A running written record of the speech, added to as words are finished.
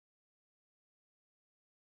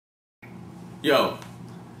Yo,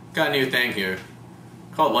 got a new thing here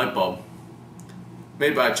called Lightbulb,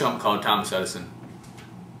 made by a chump called Thomas Edison.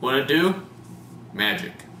 What'd it do?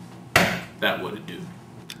 Magic. That would it do.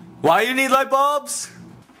 Why you need light bulbs?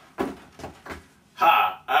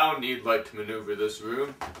 Ha! I don't need light to maneuver this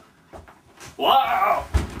room. Wow!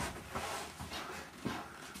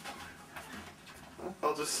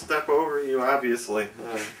 I'll just step over you, obviously.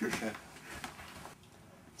 Okay.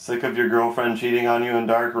 Sick of your girlfriend cheating on you in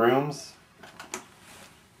dark rooms?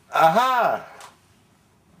 Aha!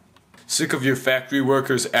 Sick of your factory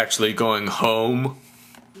workers actually going home?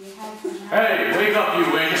 Hey, wake up,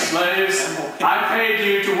 you wage slaves! I paid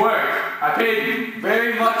you to work. I paid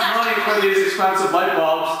very much money for these expensive light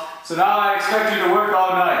bulbs, so now I expect you to work all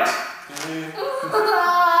night.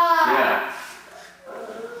 Yeah.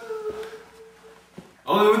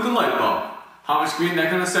 Only with the light bulb. How much green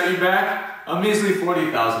that gonna set you back? A measly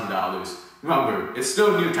 $40,000. Remember, it's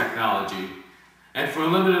still new technology. And for a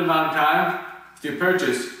limited amount of time, with your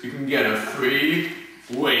purchase, you can get a free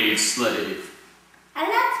wage slave. I'd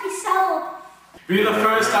like to be sold. Be the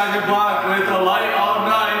first on your block with a light all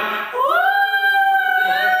night.